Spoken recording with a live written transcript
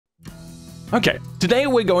Okay, today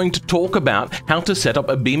we're going to talk about how to set up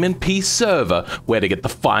a BeamMP server, where to get the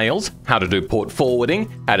files, how to do port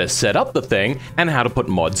forwarding, how to set up the thing, and how to put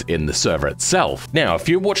mods in the server itself. Now, if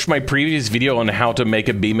you watched my previous video on how to make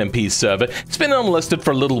a BeamMP server, it's been unlisted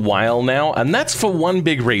for a little while now, and that's for one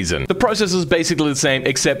big reason. The process is basically the same,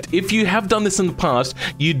 except if you have done this in the past,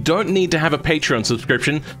 you don't need to have a Patreon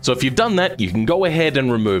subscription, so if you've done that, you can go ahead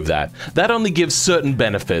and remove that. That only gives certain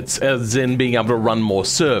benefits, as in being able to run more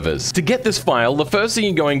servers. To get this file, the first thing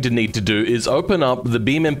you're going to need to do is open up the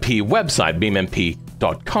BeamMP website,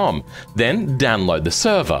 BeamMP.com. Then download the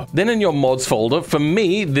server. Then in your mods folder, for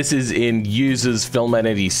me, this is in users,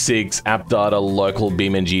 Filmat86, app data, local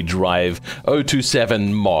BeamNG drive,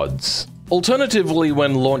 027 mods. Alternatively,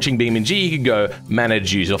 when launching BeamNG, you can go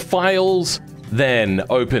manage user files, then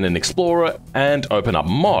open an explorer and open up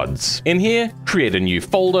mods. In here, create a new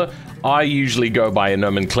folder. I usually go by a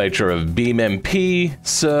nomenclature of BeamMP,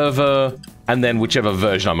 server, and then whichever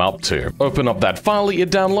version I'm up to. Open up that file that you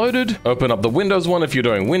downloaded, open up the Windows one if you're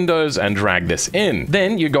doing Windows, and drag this in.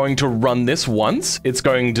 Then you're going to run this once, it's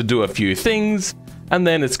going to do a few things, and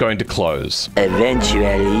then it's going to close.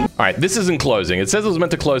 Eventually. Alright, this isn't closing. It says it was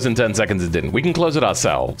meant to close in 10 seconds, it didn't. We can close it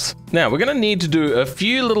ourselves. Now, we're going to need to do a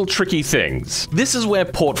few little tricky things. This is where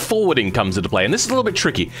port forwarding comes into play, and this is a little bit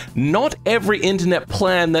tricky. Not every internet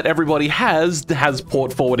plan that everybody has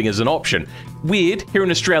port forwarding as an option. Weird, here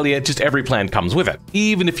in Australia, just every plan comes with it.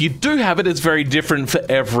 Even if you do have it, it's very different for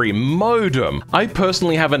every modem. I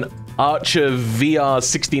personally have an Archer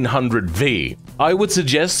VR1600V. I would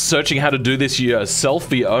suggest searching how to do this yourself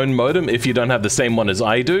for your own modem if you don't have the same one as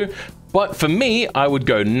I do, but for me, I would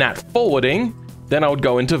go NAT forwarding, then I would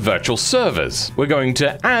go into virtual servers. We're going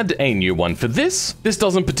to add a new one for this. This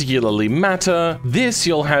doesn't particularly matter. This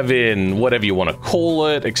you'll have in whatever you want to call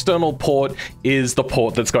it. External port is the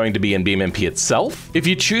port that's going to be in BeamMP itself. If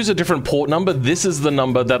you choose a different port number, this is the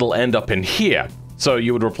number that'll end up in here. So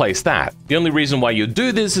you would replace that. The only reason why you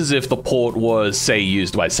do this is if the port was, say,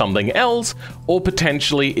 used by something else, or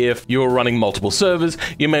potentially if you're running multiple servers,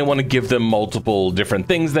 you may want to give them multiple different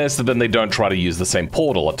things there so then they don't try to use the same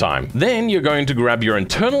port all the time. Then you're going to grab your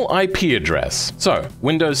internal IP address. So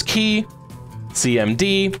Windows key,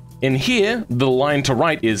 CMD. In here, the line to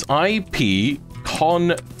write is IP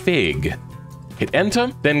config. Hit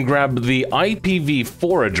enter, then grab the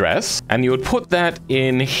IPv4 address, and you would put that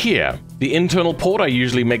in here. The internal port I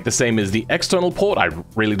usually make the same as the external port, I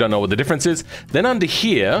really don't know what the difference is. Then under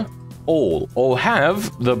here, all, or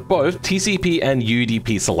have the both TCP and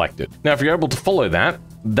UDP selected. Now if you're able to follow that,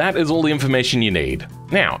 that is all the information you need.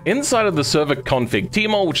 Now, inside of the server config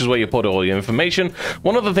tmol, which is where you put all your information,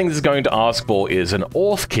 one of the things it's going to ask for is an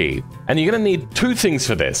auth key. And you're going to need two things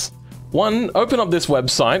for this. One, open up this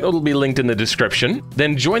website, it'll be linked in the description,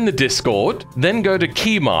 then join the Discord, then go to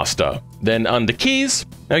Keymaster, then under keys.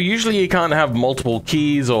 Now usually you can't have multiple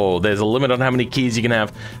keys or there's a limit on how many keys you can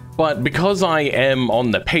have, but because I am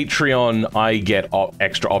on the Patreon, I get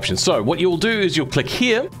extra options. So what you'll do is you'll click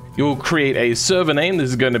here, you'll create a server name, this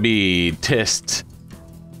is going to be test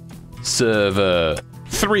server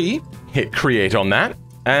 3, hit create on that,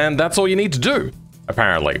 and that's all you need to do,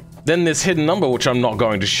 apparently. Then this hidden number, which I'm not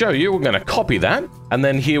going to show you, we're going to copy that. And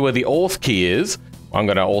then here where the auth key is, I'm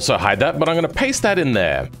going to also hide that, but I'm going to paste that in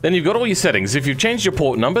there. Then you've got all your settings. If you've changed your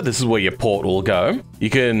port number, this is where your port will go.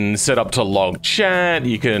 You can set up to log chat,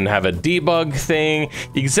 you can have a debug thing,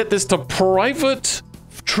 you can set this to private,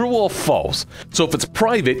 true or false. So if it's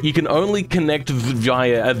private, you can only connect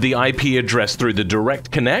via the IP address through the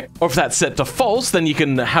direct connect, or if that's set to false, then you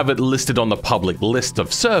can have it listed on the public list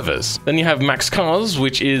of servers. Then you have max cars,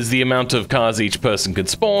 which is the amount of cars each person could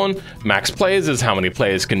spawn. Max players is how many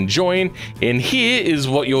players can join. In here is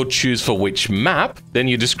what you'll choose for which map. Then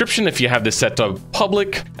your description if you have this set to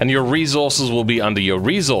public, and your resources will be under your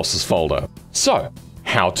resources folder. So,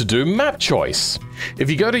 how to do map choice.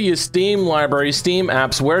 If you go to your Steam library, Steam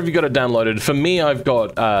apps, wherever you got it downloaded, for me, I've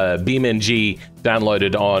got BeamNG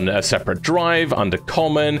downloaded on a separate drive under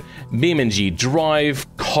Common, BeamNG Drive,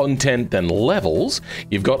 Content, then Levels.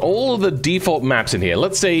 You've got all of the default maps in here.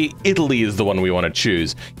 Let's say Italy is the one we want to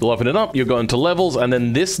choose. You'll open it up, you'll go into Levels, and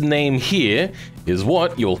then this name here is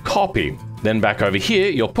what you'll copy. Then back over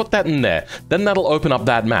here, you'll put that in there. Then that'll open up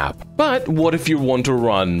that map. But what if you want to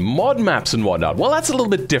run mod maps and whatnot? Well, that's a little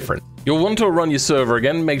bit different. You'll want to run your server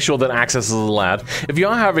again, make sure that access is allowed. If you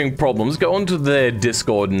are having problems, go onto their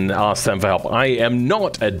Discord and ask them for help. I am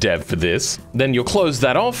not a dev for this. Then you'll close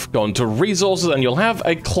that off, go into resources, and you'll have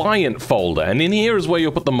a client folder. And in here is where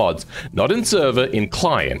you'll put the mods. Not in server, in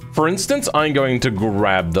client. For instance, I'm going to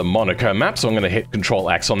grab the Monaco map, so I'm going to hit Control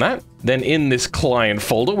X on that. Then in this client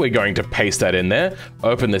folder, we're going to paste that in there,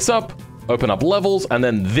 open this up, open up levels, and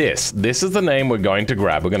then this is the name we're going to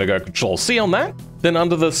grab. We're going to go Control-C on that. Then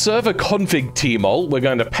under the server config tmol, we're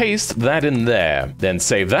going to paste that in there. Then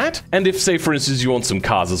save that. And if, say, for instance, you want some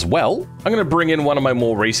cars as well, I'm going to bring in one of my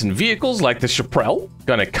more recent vehicles, like the Chaparral.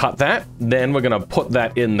 Going to cut that. Then we're going to put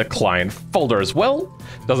that in the client folder as well.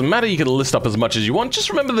 Doesn't matter, you can list up as much as you want.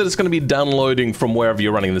 Just remember that it's going to be downloading from wherever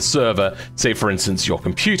you're running the server, say, for instance, your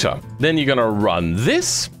computer. Then you're going to run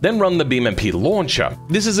this, then run the BeamMP launcher.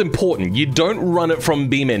 This is important. You don't run it from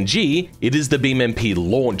BeamNG, it is the BeamMP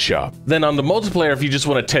launcher. Then under multiplayer, if you just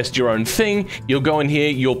want to test your own thing, you'll go in here,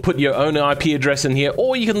 you'll put your own IP address in here,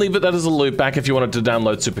 or you can leave it as a loopback if you want it to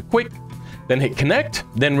download super quick. Then hit connect,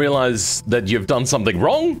 then realize that you've done something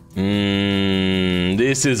wrong.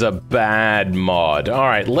 This is a bad mod. All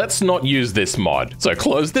right, let's not use this mod. So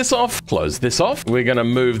close this off, close this off. We're gonna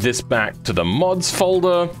move this back to the mods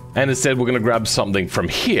folder, and instead we're gonna grab something from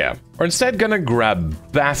here. Or instead gonna grab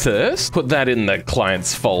Bathurst, put that in the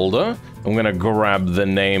clients folder. I'm gonna grab the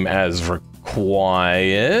name as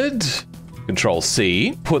required.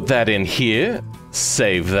 Control-C, put that in here,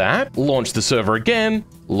 save that, launch the server again,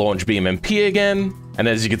 launch BeamMP again, and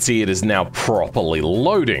as you can see, it is now properly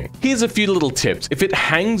loading. Here's a few little tips. If it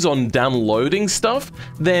hangs on downloading stuff,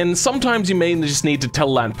 then sometimes you may just need to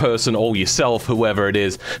tell that person or yourself, whoever it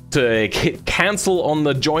is, to hit cancel on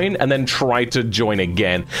the join and then try to join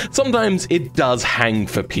again. Sometimes it does hang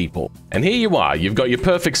for people. And here you are, you've got your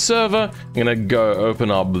perfect server. I'm gonna go open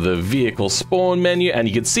up the vehicle spawn menu, and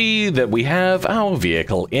you can see that we have our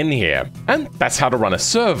vehicle in here. And that's how to run a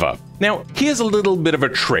server. Now, here's a little bit of a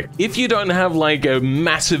trick. If you don't have like a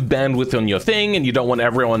massive bandwidth on your thing and you don't want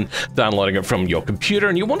everyone downloading it from your computer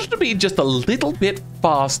and you want it to be just a little bit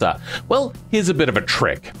faster, well, here's a bit of a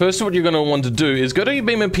trick. First, what you're going to want to do is go to your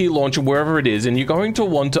BeamMP launcher, wherever it is, and you're going to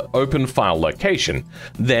want to open file location.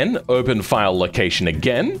 Then open file location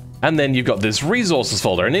again, and then you've got this resources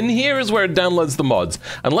folder, and in here is where it downloads the mods,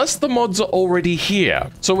 unless the mods are already here.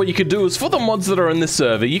 So what you could do is for the mods that are in this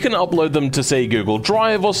server, you can upload them to, say, Google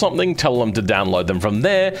Drive or something, tell them to download them from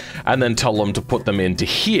there, and then tell them to put them into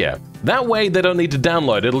here. That way, they don't need to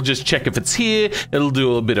download. It'll just check if it's here. It'll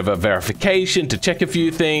do a bit of a verification to check a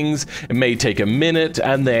few things. It may take a minute,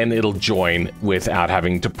 and then it'll join without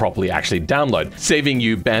having to properly actually download, saving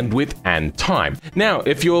you bandwidth and time. Now,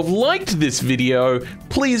 if you have liked this video,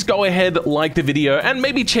 please go ahead, like the video, and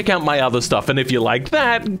maybe check out my other stuff. And if you like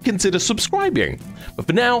that, consider subscribing. But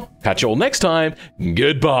for now, catch you all next time.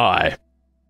 Goodbye.